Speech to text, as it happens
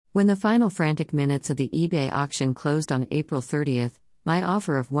When the final frantic minutes of the eBay auction closed on April 30th, my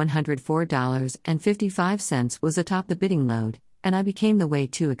offer of $104.55 was atop the bidding load, and I became the way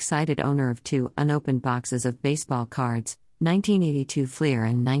too excited owner of two unopened boxes of baseball cards, 1982 Fleer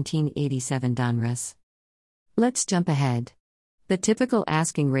and 1987 Donruss. Let's jump ahead. The typical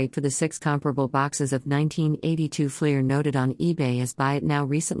asking rate for the 6 comparable boxes of 1982 Fleer noted on eBay as Buy It Now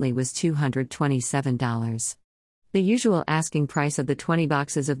recently was $227. The usual asking price of the 20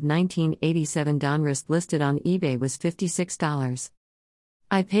 boxes of 1987 Donruss listed on eBay was $56.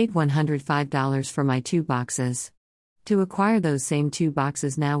 I paid $105 for my 2 boxes. To acquire those same 2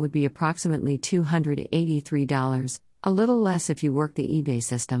 boxes now would be approximately $283, a little less if you work the eBay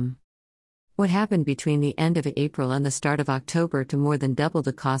system. What happened between the end of April and the start of October to more than double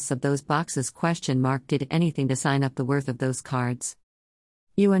the costs of those boxes? Did anything to sign up the worth of those cards?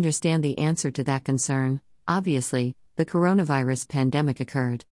 You understand the answer to that concern. Obviously, the coronavirus pandemic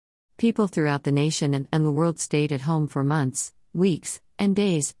occurred. People throughout the nation and the world stayed at home for months, weeks, and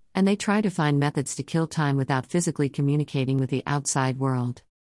days, and they tried to find methods to kill time without physically communicating with the outside world.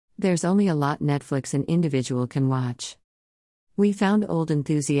 There's only a lot Netflix an individual can watch. We found old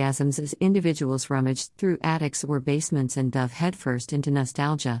enthusiasms as individuals rummaged through attics or basements and dove headfirst into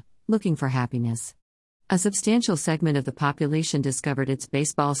nostalgia, looking for happiness. A substantial segment of the population discovered its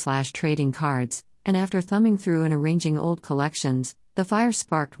baseball/trading cards, and after thumbing through and arranging old collections, the fire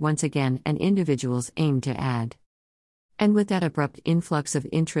sparked once again and individuals aimed to add. And with that abrupt influx of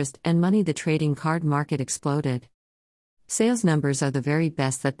interest and money, the trading card market exploded. Sales numbers are the very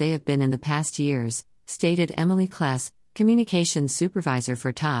best that they have been in the past years, stated Emily Kless, communications supervisor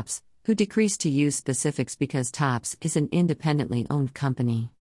for Topps, who decreased to use specifics because Topps is an independently owned company.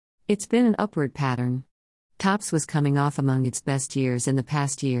 It's been an upward pattern. Topps was coming off among its best years in the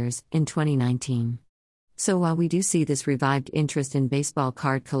past years, in 2019. So while we do see this revived interest in baseball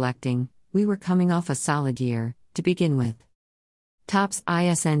card collecting, we were coming off a solid year, to begin with. Topps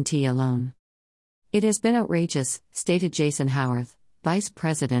isn't alone. It has been outrageous, stated Jason Howarth, vice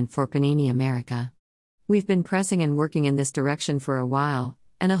president for Panini America. We've been pressing and working in this direction for a while,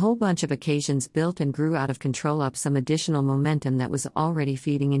 and a whole bunch of occasions built and grew out of control up some additional momentum that was already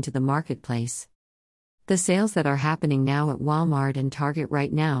feeding into the marketplace. The sales that are happening now at Walmart and Target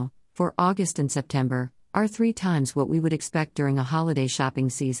right now, for August and September, are 3 times what we would expect during a holiday shopping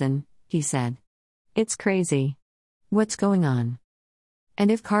season, he said. It's crazy. What's going on?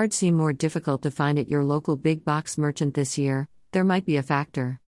 And if cards seem more difficult to find at your local big box merchant this year, there might be a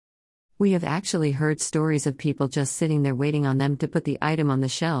factor. We have actually heard stories of people just sitting there waiting on them to put the item on the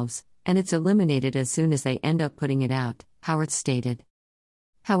shelves, and it's eliminated as soon as they end up putting it out, Howard stated.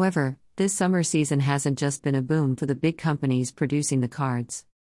 However, this summer season hasn't just been a boom for the big companies producing the cards.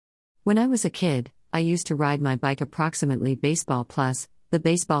 When I was a kid, I used to ride my bike approximately Baseball Plus, the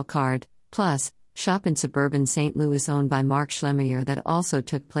baseball card, plus, shop in suburban St. Louis owned by Mark Schlemier that also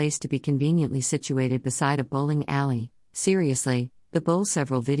took place to be conveniently situated beside a bowling alley. Seriously, the bowl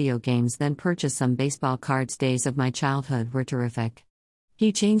several video games then purchased some baseball cards. Days of my childhood were terrific.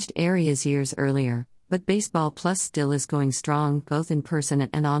 He changed areas years earlier, but Baseball Plus still is going strong both in person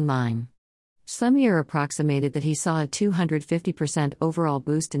and online. Schlemier approximated that he saw a 250% overall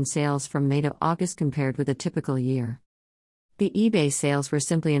boost in sales from May to August compared with a typical year. The eBay sales were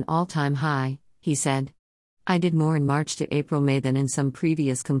simply an all-time high, he said. I did more in March to April-May than in some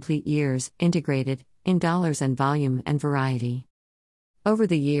previous complete years, integrated, in dollars and volume and variety. Over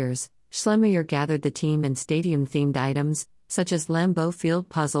the years, Schlemier gathered the team and stadium-themed items, such as Lambeau Field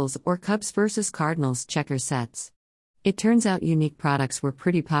puzzles or Cubs vs. Cardinals checker sets. It turns out unique products were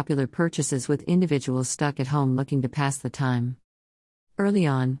pretty popular purchases with individuals stuck at home looking to pass the time. Early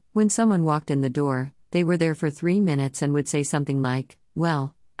on, when someone walked in the door, they were there for 3 minutes and would say something like,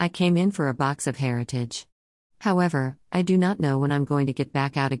 "Well, I came in for a box of Heritage. However, I do not know when I'm going to get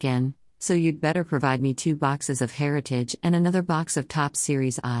back out again, so you'd better provide me 2 boxes of Heritage and another box of Topps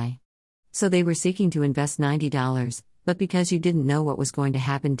Series I." So they were seeking to invest $90, but because you didn't know what was going to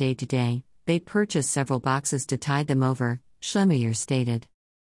happen day to day, they'd purchase several boxes to tide them over, Schlemier stated.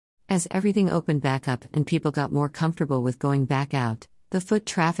 As everything opened back up and people got more comfortable with going back out, the foot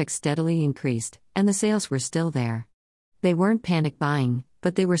traffic steadily increased, and the sales were still there. They weren't panic buying,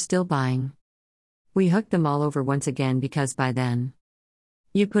 but they were still buying. We hooked them all over once again because by then,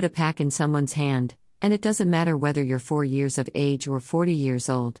 you put a pack in someone's hand, and it doesn't matter whether you're 4 years of age or 40 years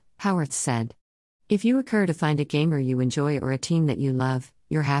old, Howarth said. If you occur to find a gamer you enjoy or a team that you love,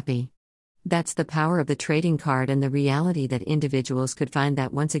 you're happy. That's the power of the trading card and the reality that individuals could find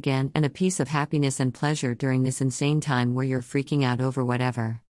that once again and a piece of happiness and pleasure during this insane time where you're freaking out over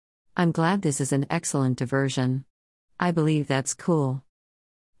whatever. I'm glad this is an excellent diversion. I believe that's cool.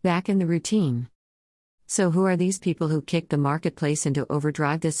 Back in the routine. So who are these people who kicked the marketplace into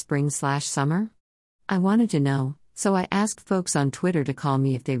overdrive this spring/summer? I wanted to know, so I asked folks on Twitter to call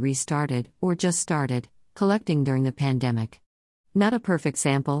me if they restarted, or just started, collecting during the pandemic. Not a perfect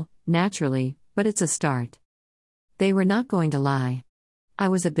sample, naturally, but it's a start. They were not going to lie. I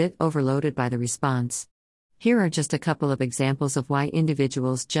was a bit overloaded by the response. Here are just a couple of examples of why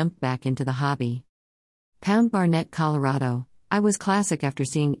individuals jumped back into the hobby. Pound Barnett, Colorado. I was classic after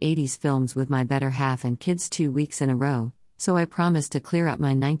seeing 80s films with my better half and kids 2 weeks in a row, so I promised to clear out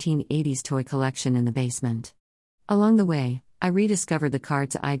my 1980s toy collection in the basement. Along the way, I rediscovered the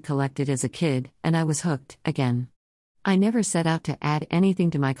cards I'd collected as a kid, and I was hooked, again. I never set out to add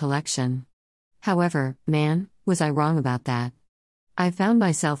anything to my collection. However, man, was I wrong about that. I found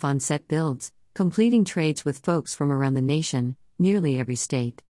myself on set builds, completing trades with folks from around the nation, nearly every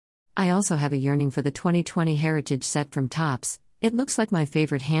state. I also have a yearning for the 2020 Heritage set from Topps. It looks like my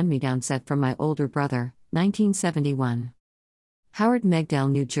favorite hand-me-down set from my older brother, 1971. Howard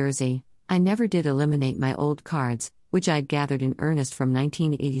Megdal, New Jersey. I never did eliminate my old cards, which I'd gathered in earnest from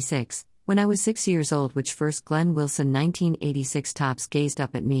 1986, when I was 6 years old, which first Glenn Wilson 1986 Topps gazed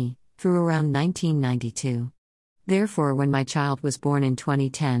up at me, through around 1992. Therefore, when my child was born in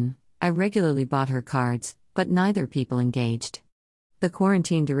 2010, I regularly bought her cards, but neither people engaged. The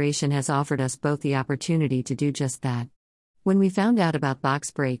quarantine duration has offered us both the opportunity to do just that. When we found out about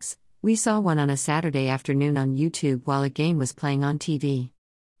box breaks, we saw one on a Saturday afternoon on YouTube while a game was playing on TV.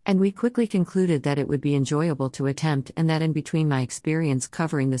 And we quickly concluded that it would be enjoyable to attempt, and that in between my experience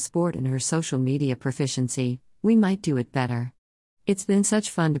covering the sport and her social media proficiency, we might do it better. It's been such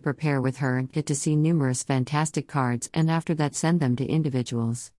fun to prepare with her and get to see numerous fantastic cards, and after that send them to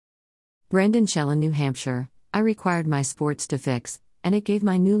individuals. Brendan Shell in New Hampshire. I required my sports to fix, and it gave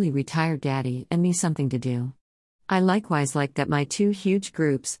my newly retired daddy and me something to do. I likewise liked that my two huge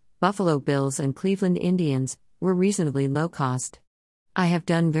groups, Buffalo Bills and Cleveland Indians, were reasonably low cost. I have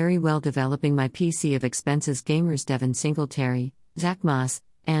done very well developing my PC of expenses gamers Devin Singletary, Zach Moss,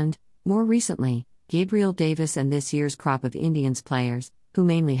 and, more recently, Gabriel Davis, and this year's crop of Indians players, who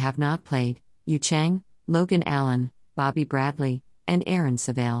mainly have not played, Yu Chang, Logan Allen, Bobby Bradley, and Aaron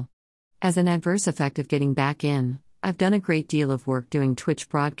Savale. As an adverse effect of getting back in, I've done a great deal of work doing Twitch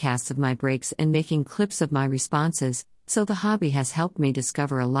broadcasts of my breaks and making clips of my responses, so the hobby has helped me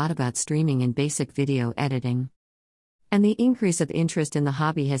discover a lot about streaming and basic video editing. And the increase of interest in the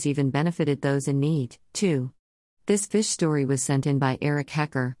hobby has even benefited those in need, too. This fish story was sent in by Eric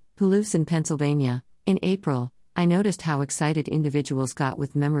Hecker, who lives in Pennsylvania. In April, I noticed how excited individuals got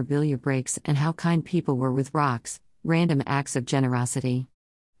with memorabilia breaks and how kind people were with rocks, random acts of generosity.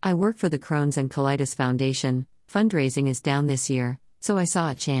 I work for the Crohn's and Colitis Foundation. Fundraising is down this year, so I saw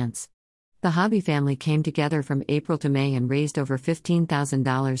a chance. The hobby family came together from April to May and raised over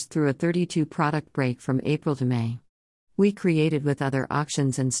 $15,000 through a 32-product break from April to May. We created with other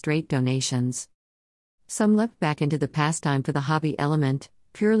auctions and straight donations. Some leapt back into the pastime for the hobby element,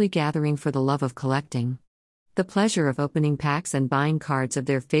 purely gathering for the love of collecting. The pleasure of opening packs and buying cards of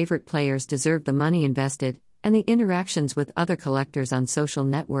their favorite players deserved the money invested, and the interactions with other collectors on social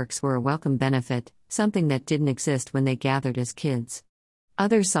networks were a welcome benefit, something that didn't exist when they gathered as kids.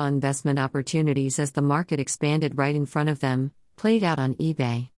 Others saw investment opportunities as the market expanded right in front of them, played out on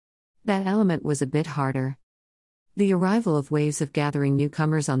eBay. That element was a bit harder. The arrival of waves of gathering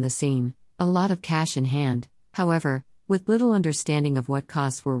newcomers on the scene, a lot of cash in hand, however, with little understanding of what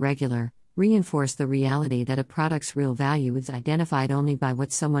costs were regular, reinforced the reality that a product's real value is identified only by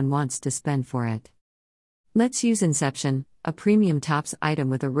what someone wants to spend for it. Let's use Inception, a premium Topps item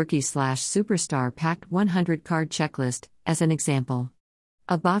with a rookie/superstar packed 100 card checklist, as an example.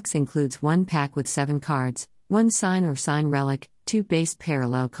 A box includes 1 pack with 7 cards, 1 sign or sign relic, 2 base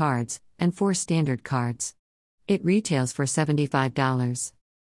parallel cards, and 4 standard cards. It retails for $75.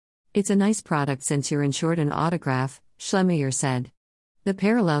 It's a nice product since you're insured an autograph, Schlemier said. The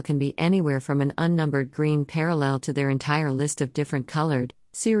parallel can be anywhere from an unnumbered green parallel to their entire list of different colored,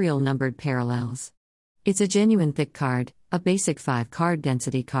 serial numbered parallels. It's a genuine thick card, a basic 5-card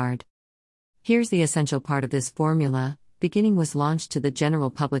density card. Here's the essential part of this formula. Beginning was launched to the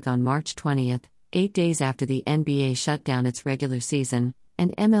general public on March 20th, 8 days after the NBA shut down its regular season,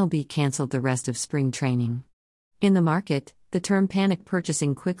 and MLB canceled the rest of spring training. In the market, the term panic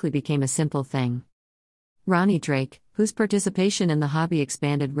purchasing quickly became a simple thing. Ronnie Drake, whose participation in the hobby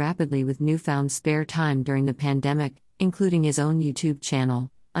expanded rapidly with newfound spare time during the pandemic, including his own YouTube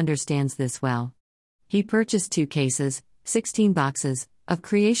channel, understands this well. He purchased 2 cases, 16 boxes, of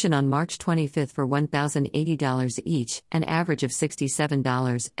Creation on March 25 for $1,080 each, an average of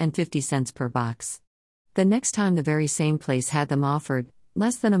 $67.50 per box. The next time the very same place had them offered,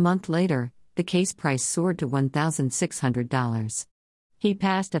 Less than a month later, the case price soared to $1,600. He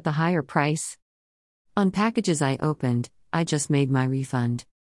passed at the higher price. On packages I opened, I just made my refund.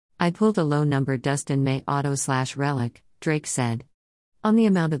 I pulled a low number Dustin May auto/relic, Drake said. On the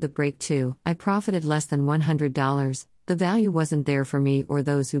amount of the break too, I profited less than $100, the value wasn't there for me or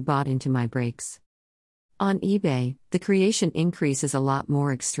those who bought into my breaks. On eBay, the creation increase is a lot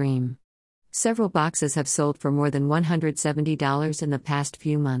more extreme. Several boxes have sold for more than $170 in the past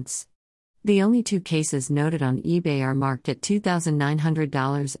few months. The only two cases noted on eBay are marked at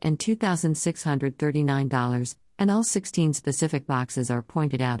 $2,900 and $2,639, and all 16 specific boxes are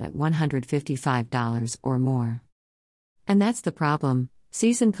pointed out at $155 or more. And that's the problem.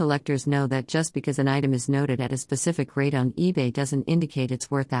 Seasoned collectors know that just because an item is noted at a specific rate on eBay doesn't indicate it's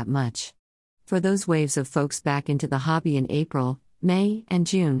worth that much. For those waves of folks back into the hobby in April, May, and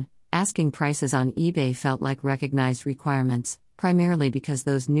June, asking prices on eBay felt like recognized requirements, primarily because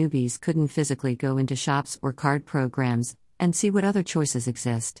those newbies couldn't physically go into shops or card programs and see what other choices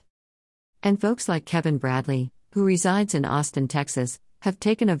exist. And folks like Kevin Bradley, who resides in Austin, Texas, have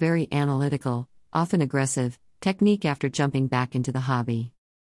taken a very analytical, often aggressive, technique after jumping back into the hobby.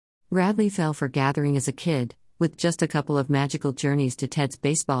 Bradley fell for gathering as a kid, with just a couple of magical journeys to Ted's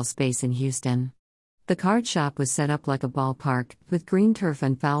baseball space in Houston. The card shop was set up like a ballpark, with green turf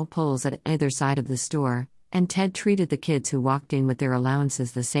and foul poles at either side of the store, and Ted treated the kids who walked in with their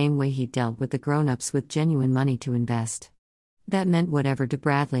allowances the same way he dealt with the grown-ups with genuine money to invest. That meant whatever to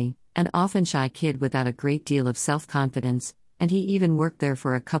Bradley, an often shy kid without a great deal of self-confidence, and he even worked there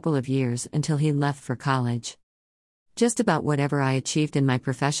for a couple of years until he left for college. Just about whatever I achieved in my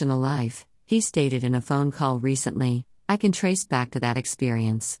professional life, he stated in a phone call recently, I can trace back to that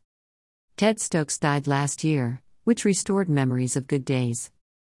experience. Ted Stokes died last year, which restored memories of good days.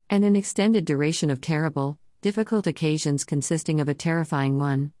 And an extended duration of terrible, difficult occasions consisting of a terrifying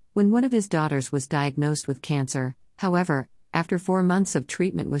one, when one of his daughters was diagnosed with cancer. However, after 4 months of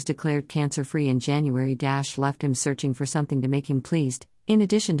treatment was declared cancer-free in January, left him searching for something to make him pleased, in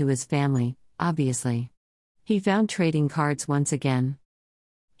addition to his family, obviously. He found trading cards once again.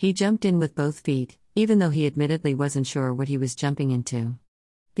 He jumped in with both feet, even though he admittedly wasn't sure what he was jumping into.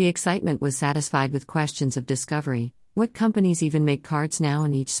 The excitement was satisfied with questions of discovery. What companies even make cards now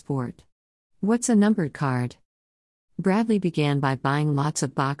in each sport? What's a numbered card? Bradley began by buying lots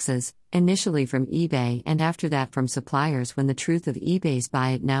of boxes, initially from eBay and after that from suppliers when the truth of eBay's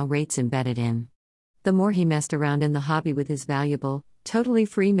buy it now rates embedded in. The more he messed around in the hobby with his valuable, totally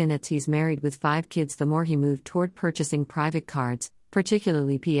free minutes. He's married with 5 kids. The more he moved toward purchasing private cards,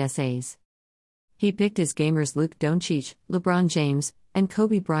 particularly PSAs. He picked his gamers Luka Doncic, LeBron James, and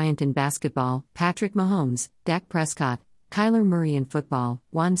Kobe Bryant in basketball, Patrick Mahomes, Dak Prescott, Kyler Murray in football,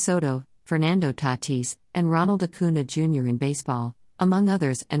 Juan Soto, Fernando Tatis, and Ronald Acuna Jr. in baseball, among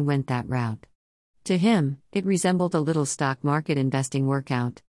others, and went that route. To him, it resembled a little stock market investing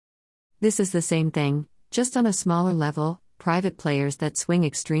workout. This is the same thing, just on a smaller level, private players that swing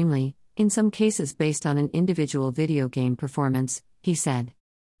extremely, in some cases based on an individual video game performance, he said.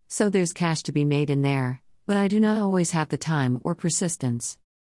 So there's cash to be made in there, but I do not always have the time or persistence.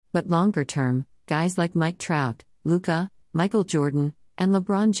 But longer term, guys like Mike Trout, Luka, Michael Jordan, and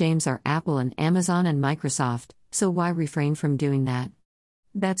LeBron James are Apple and Amazon and Microsoft, so why refrain from doing that?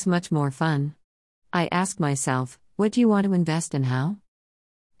 That's much more fun. I ask myself, what do you want to invest in, how?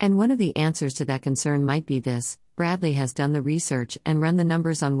 And one of the answers to that concern might be this: Bradley has done the research and run the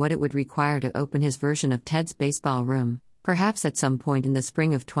numbers on what it would require to open his version of Ted's baseball room, perhaps at some point in the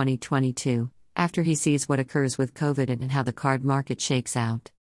spring of 2022, after he sees what occurs with COVID and how the card market shakes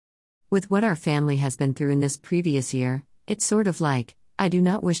out. With what our family has been through in this previous year, it's sort of like, I do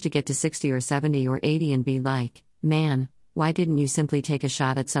not wish to get to 60 or 70 or 80 and be like, man, why didn't you simply take a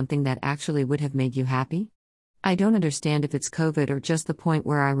shot at something that actually would have made you happy? I don't understand if it's COVID or just the point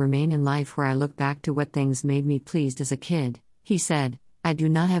where I remain in life where I look back to what things made me pleased as a kid, he said. I do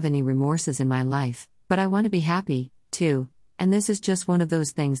not have any remorses in my life, but I want to be happy, too, and this is just one of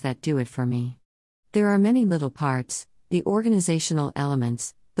those things that do it for me. There are many little parts, the organizational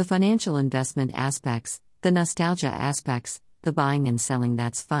elements, the financial investment aspects, the nostalgia aspects, the buying and selling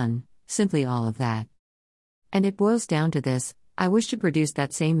that's fun, simply all of that. And it boils down to this: I wish to produce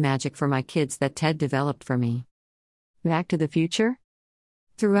that same magic for my kids that Ted developed for me. Back to the Future?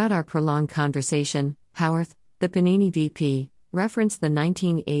 Throughout our prolonged conversation, Howarth, the Panini VP, referenced the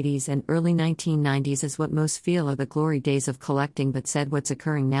 1980s and early 1990s as what most feel are the glory days of collecting, but said what's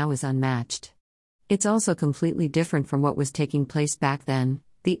occurring now is unmatched. It's also completely different from what was taking place back then,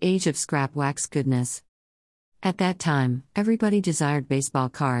 the age of scrap wax goodness. At that time, everybody desired baseball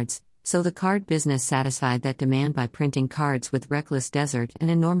cards, so the card business satisfied that demand by printing cards with reckless desert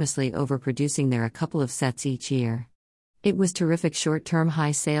and enormously overproducing a couple of sets each year. It was terrific short-term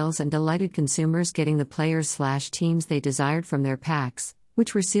high sales and delighted consumers getting the players/teams they desired from their packs,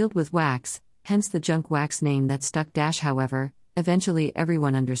 which were sealed with wax, hence the junk wax name that stuck. However, eventually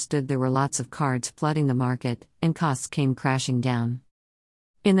everyone understood there were lots of cards flooding the market, and costs came crashing down.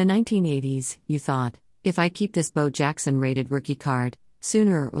 In the 1980s, you thought, if I keep this Bo Jackson rated rookie card,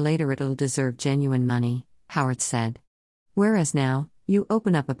 sooner or later it'll deserve genuine money, Howarth said. Whereas now, you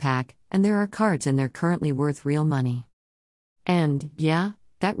open up a pack, and there are cards in there currently worth real money. And, yeah,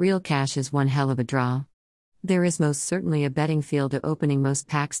 that real cash is one hell of a draw. There is most certainly a betting field to opening most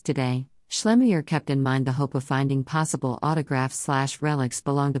packs today. Schlemier kept in mind the hope of finding possible autographs/relics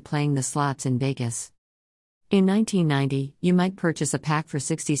belong to playing the slots in Vegas. In 1990, you might purchase a pack for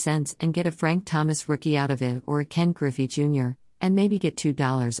 60 cents and get a Frank Thomas rookie out of it or a Ken Griffey Jr., and maybe get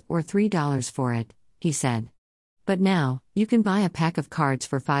 $2 or $3 for it, he said. But now, you can buy a pack of cards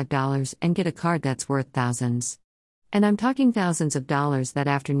for $5 and get a card that's worth thousands. And I'm talking thousands of dollars that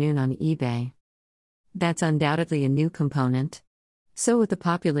afternoon on eBay. That's undoubtedly a new component. So with the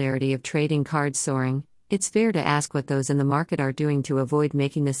popularity of trading cards soaring, it's fair to ask what those in the market are doing to avoid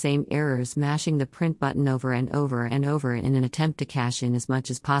making the same errors, mashing the print button over and over and over in an attempt to cash in as much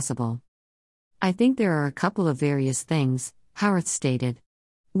as possible. I think there are a couple of various things, Howarth stated.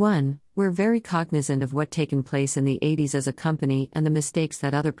 1. We're very cognizant of what taken place in the 80s as a company and the mistakes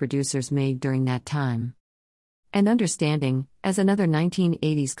that other producers made during that time. And understanding, as another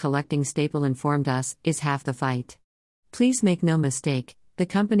 1980s collecting staple informed us, is half the fight. Please make no mistake, the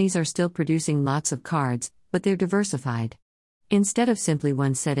companies are still producing lots of cards, but they're diversified. Instead of simply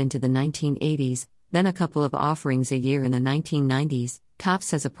one set into the 1980s, then a couple of offerings a year in the 1990s,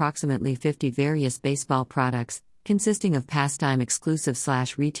 Topps has approximately 50 various baseball products, consisting of pastime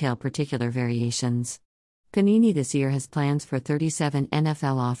exclusive/retail particular variations. Panini this year has plans for 37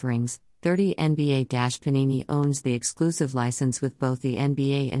 NFL offerings, 30 NBA. Panini owns the exclusive license with both the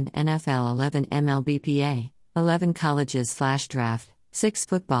NBA and NFL, 11 MLBPA, 11 colleges/draft, 6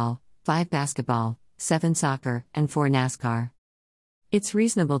 football, 5 basketball, 7 soccer, and 4 NASCAR. It's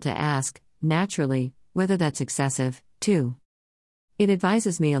reasonable to ask, naturally, whether that's excessive, too. It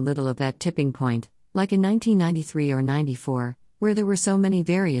advises me a little of that tipping point, like in 1993 or 94, where there were so many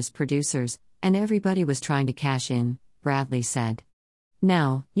various producers, and everybody was trying to cash in, Bradley said.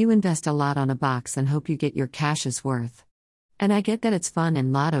 Now, you invest a lot on a box and hope you get your cash's worth. And I get that it's fun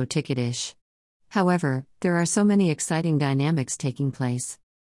and lotto ticket-ish. However, there are so many exciting dynamics taking place.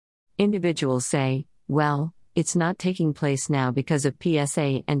 Individuals say, well, it's not taking place now because of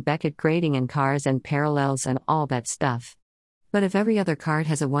PSA and Beckett grading and cars and parallels and all that stuff. But if every other card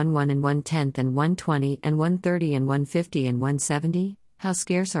has a 1/1 and 1/10 and 1/20 and 1/30 and 1/50 and 1/70, how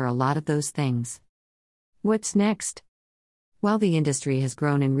scarce are a lot of those things? What's next? While the industry has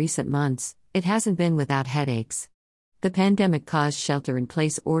grown in recent months, it hasn't been without headaches. The pandemic caused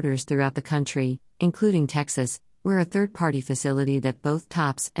shelter-in-place orders throughout the country, including Texas, where a third-party facility that both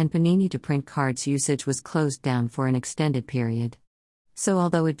Topps and Panini to print cards usage was closed down for an extended period. So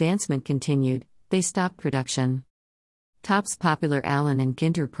although advancement continued, they stopped production. Topps' popular Allen and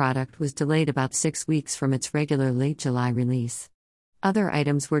Ginter product was delayed about 6 weeks from its regular late July release. Other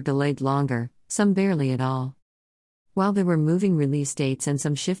items were delayed longer, some barely at all. While there were moving release dates and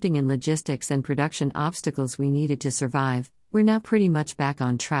some shifting in logistics and production obstacles we needed to survive, we're now pretty much back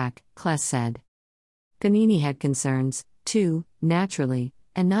on track, Kless said. Panini had concerns, too, naturally,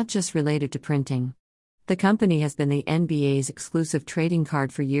 and not just related to printing. The company has been the NBA's exclusive trading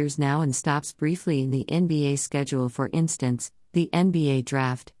card for years now and stops briefly in the NBA schedule. For instance, the NBA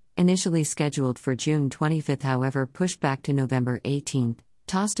draft, initially scheduled for June 25, however pushed back to November 18,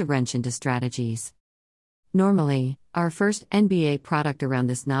 tossed a wrench into strategies. Normally, our first NBA product around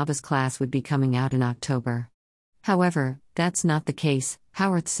this novice class would be coming out in October. However, that's not the case,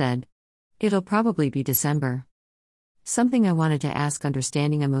 Howarth said. It'll probably be December. Something I wanted to ask,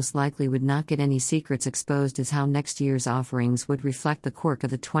 understanding I most likely would not get any secrets exposed, is how next year's offerings would reflect the quirk of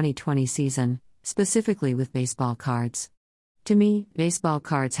the 2020 season, specifically with baseball cards. To me, baseball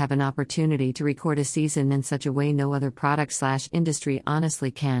cards have an opportunity to record a season in such a way no other product/industry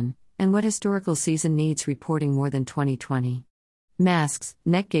honestly can. And what historical season needs reporting more than 2020? Masks,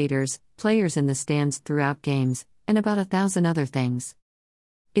 neck gaiters, players in the stands throughout games, and about 1,000 other things.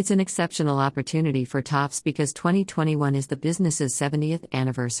 It's an exceptional opportunity for Topps because 2021 is the business's 70th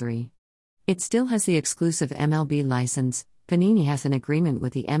anniversary. It still has the exclusive MLB license. Panini has an agreement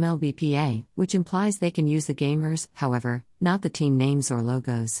with the MLBPA, which implies they can use the gamers, however, not the team names or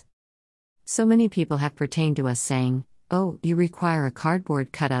logos. So many people have pertained to us saying, Oh, you require a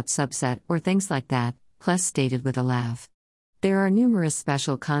cardboard cutout subset or things like that, Plus stated with a laugh. There are numerous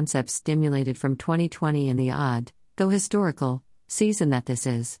special concepts stimulated from 2020 in the odd, though historical, season that this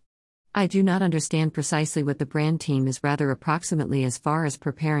is. I do not understand precisely what the brand team is rather approximately as far as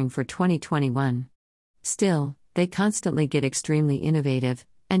preparing for 2021. Still, they constantly get extremely innovative,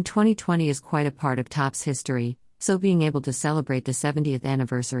 and 2020 is quite a part of Topps history, so being able to celebrate the 70th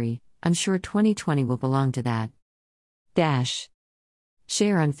anniversary, I'm sure 2020 will belong to that.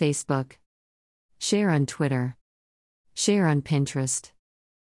 Share on Facebook. Share on Twitter. Share on Pinterest.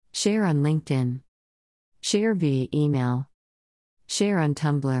 Share on LinkedIn. Share via email. Share on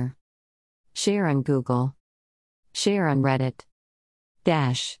Tumblr. Share on Google. Share on Reddit.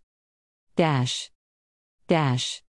 Dash.